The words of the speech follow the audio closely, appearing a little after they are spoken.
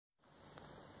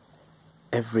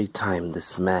Every time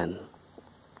this man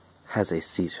has a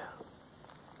seizure,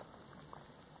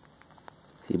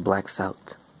 he blacks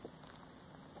out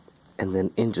and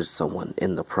then injures someone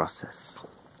in the process.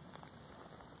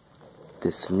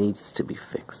 This needs to be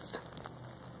fixed.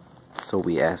 So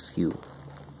we ask you,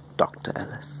 Dr.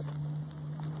 Ellis,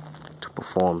 to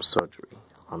perform surgery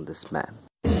on this man.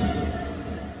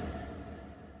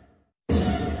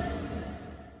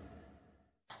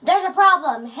 There's a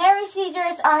problem. Harry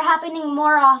seizures are happening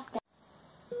more often.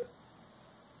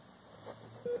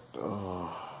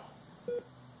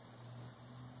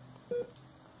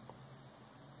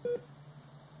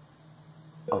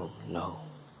 Oh no.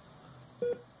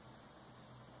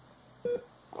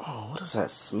 Oh, what is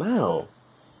that smell?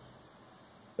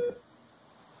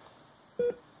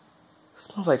 It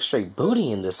smells like straight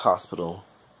booty in this hospital.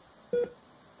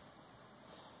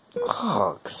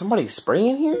 Oh, somebody spray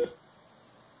in here?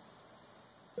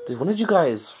 Dude, when did you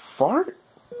guys fart?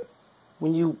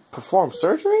 When you perform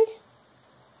surgery?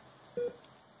 You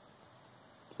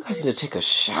guys need to take a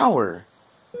shower.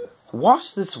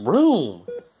 Wash this room.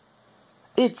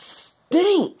 It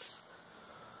stinks.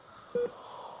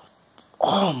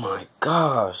 Oh my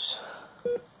gosh.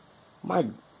 My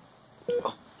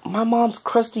mom's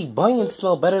crusty bunions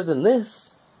smell better than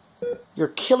this. You're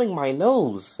killing my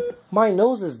nose. My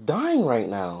nose is dying right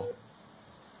now.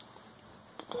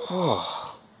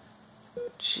 Oh,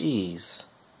 jeez.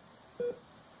 Is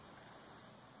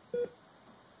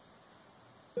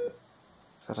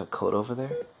that a coat over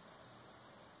there?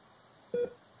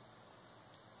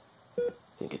 I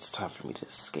think it's time for me to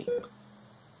escape.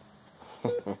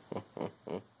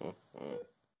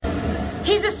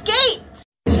 He's escaped!